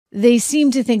they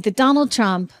seem to think that Donald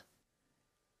Trump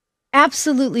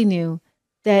absolutely knew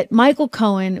that Michael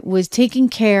Cohen was taking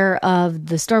care of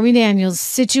the Stormy Daniels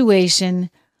situation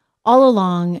all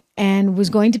along and was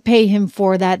going to pay him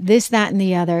for that, this, that, and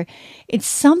the other. It's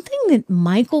something that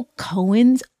Michael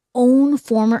Cohen's own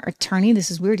former attorney, this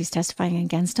is weird, he's testifying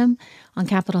against him on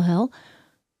Capitol Hill,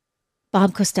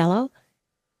 Bob Costello,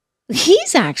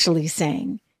 he's actually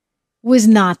saying was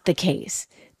not the case,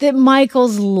 that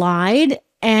Michael's lied,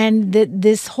 and that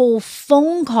this whole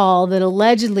phone call that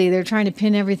allegedly they're trying to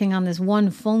pin everything on this one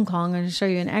phone call. I'm going to show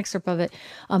you an excerpt of it,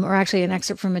 or actually an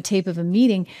excerpt from a tape of a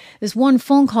meeting. This one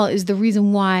phone call is the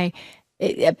reason why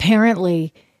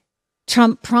apparently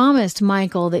Trump promised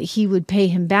Michael that he would pay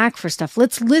him back for stuff.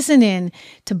 Let's listen in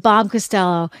to Bob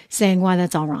Costello saying why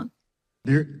that's all wrong.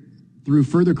 Through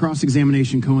further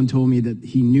cross-examination, Cohen told me that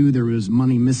he knew there was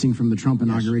money missing from the Trump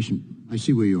inauguration. I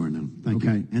see where you are now. Thank you.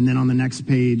 Okay, and then on the next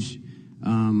page,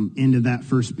 into that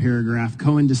first paragraph,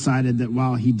 Cohen decided that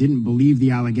while he didn't believe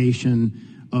the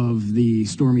allegation of the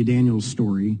Stormy Daniels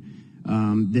story,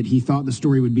 that he thought the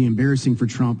story would be embarrassing for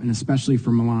Trump and especially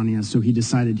for Melania, so he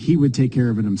decided he would take care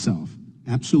of it himself.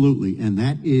 Absolutely, and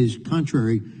that is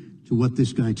contrary to what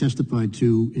this guy testified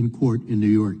to in court in New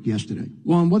York yesterday.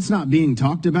 Well, and what's not being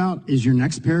talked about is your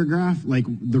next paragraph, like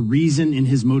the reason and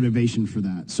his motivation for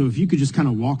that. So if you could just kind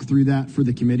of walk through that for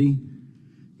the committee.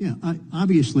 Yeah,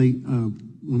 obviously,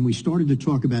 when we started to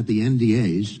talk about the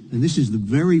NDAs, and this is the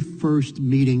very first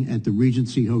meeting at the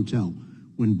Regency Hotel,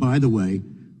 when, by the way,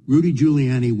 Rudy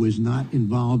Giuliani was not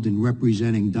involved in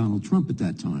representing Donald Trump at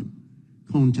that time.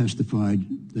 Cohen testified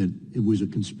that it was a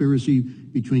conspiracy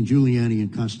between Giuliani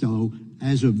and Costello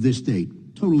as of this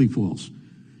date. Totally false.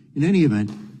 In any event,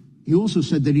 he also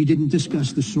said that he didn't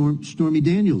discuss the Stormy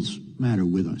Daniels matter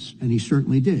with us, and he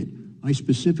certainly did. I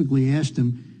specifically asked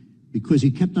him, because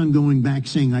he kept on going back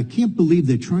saying, I can't believe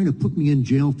they're trying to put me in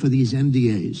jail for these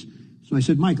NDAs. So I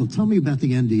said, Michael, tell me about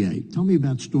the NDA. Tell me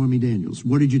about Stormy Daniels.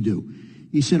 What did you do?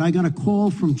 He said, I got a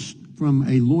call from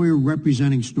a lawyer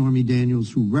representing Stormy Daniels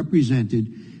who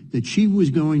represented that she was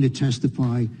going to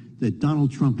testify that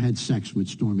Donald Trump had sex with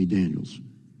Stormy Daniels.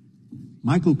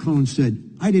 Michael Cohen said,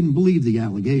 I didn't believe the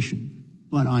allegation,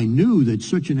 but I knew that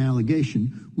such an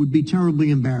allegation would be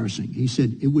terribly embarrassing. He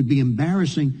said it would be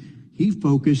embarrassing. He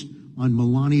focused on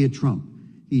Melania Trump.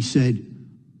 He said,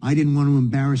 I didn't want to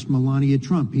embarrass Melania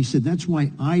Trump. He said, that's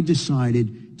why I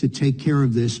decided to take care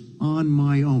of this on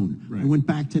my own. Right. I went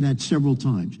back to that several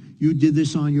times. You did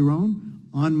this on your own?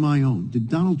 On my own. Did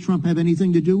Donald Trump have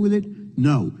anything to do with it?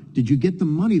 No. Did you get the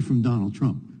money from Donald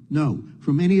Trump? No.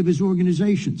 From any of his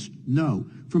organizations? No.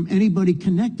 From anybody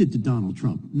connected to Donald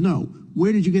Trump? No.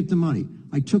 Where did you get the money?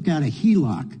 I took out a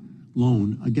HELOC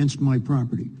loan against my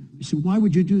property. I said, why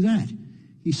would you do that?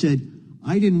 He said,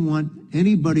 I didn't want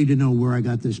anybody to know where I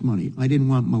got this money. I didn't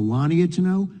want Melania to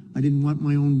know. I didn't want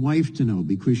my own wife to know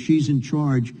because she's in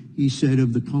charge, he said,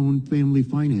 of the Cohen family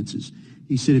finances.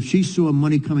 He said, if she saw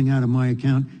money coming out of my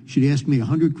account, she'd ask me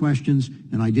 100 questions,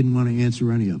 and I didn't want to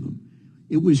answer any of them.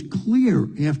 It was clear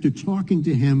after talking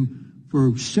to him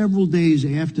for several days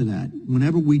after that,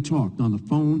 whenever we talked on the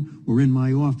phone or in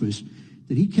my office,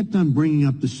 that he kept on bringing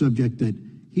up the subject that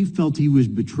he felt he was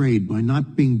betrayed by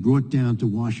not being brought down to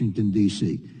Washington,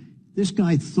 D.C. This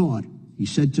guy thought, he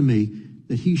said to me,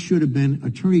 that he should have been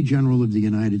Attorney General of the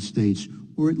United States,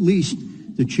 or at least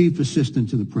the chief assistant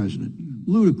to the president.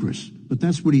 Ludicrous, but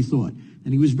that's what he thought.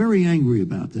 And he was very angry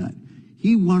about that.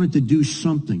 He wanted to do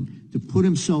something to put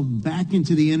himself back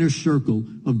into the inner circle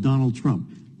of Donald Trump.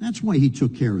 That's why he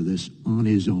took care of this on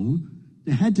his own.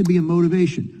 There had to be a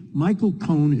motivation. Michael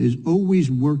Cohen is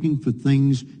always working for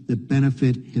things that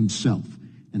benefit himself.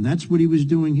 And that's what he was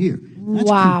doing here. That's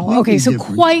wow. Okay, so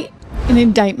different. Quite an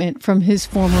indictment from his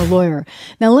former lawyer.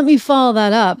 Now, let me follow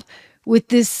that up with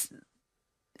this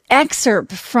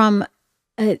excerpt from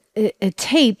a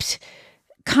taped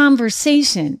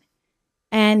conversation.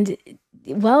 And,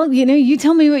 well, you know, you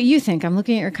tell me what you think. I'm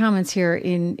looking at your comments here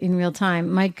in real time.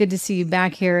 Mike, good to see you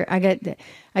back here. I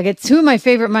got two of my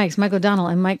favorite Mikes, Mike O'Donnell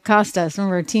and Mike Costa, some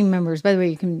of our team members. By the way,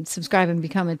 you can subscribe and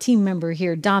become a team member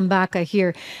here. Don Baca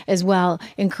here as well,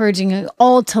 encouraging you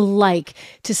all to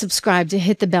subscribe, to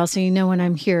hit the bell so you know when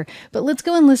I'm here. But let's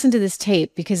go and listen to this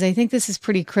tape because I think this is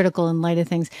pretty critical in light of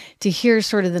things, to hear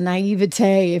sort of the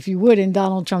naivete, if you would, in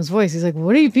Donald Trump's voice. He's like,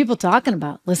 what are you people talking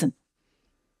about? Listen.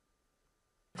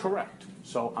 Correct.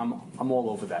 So I'm all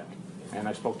over that. And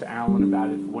I spoke to Alan about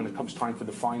it when it comes time for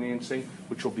the financing,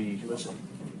 which will be... Listen,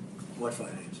 what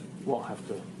financing? We'll have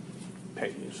to pay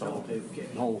you. So Don't pay for cash.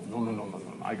 No.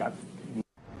 I got...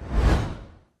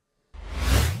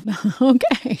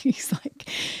 Okay. He's like,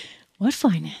 what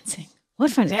financing?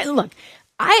 What financing? Look,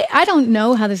 I don't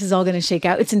know how this is all going to shake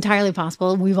out. It's entirely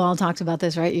possible. We've all talked about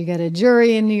this, right? You got a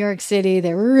jury in New York City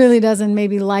that really doesn't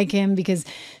maybe like him because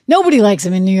nobody likes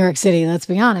him in New York City, let's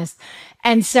be honest.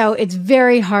 And so it's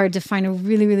very hard to find a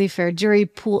really, really fair jury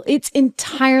pool. It's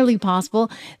entirely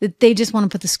possible that they just want to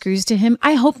put the screws to him.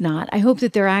 I hope not. I hope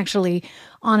that they're actually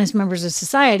honest members of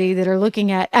society that are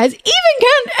looking at, as even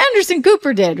Ken Anderson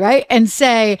Cooper did, right? And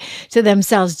say to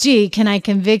themselves, gee, can I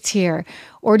convict here?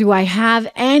 Or do I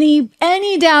have any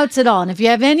doubts at all? And if you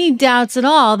have any doubts at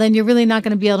all, then you're really not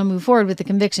going to be able to move forward with the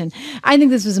conviction. I think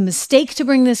this was a mistake to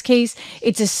bring this case.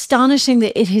 It's astonishing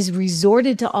that it has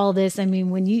resorted to all this. I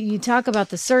mean, when you talk about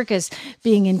the circus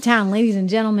being in town, ladies and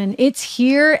gentlemen, it's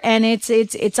here and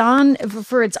it's on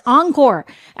for its encore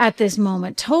at this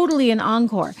moment. Totally an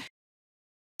encore.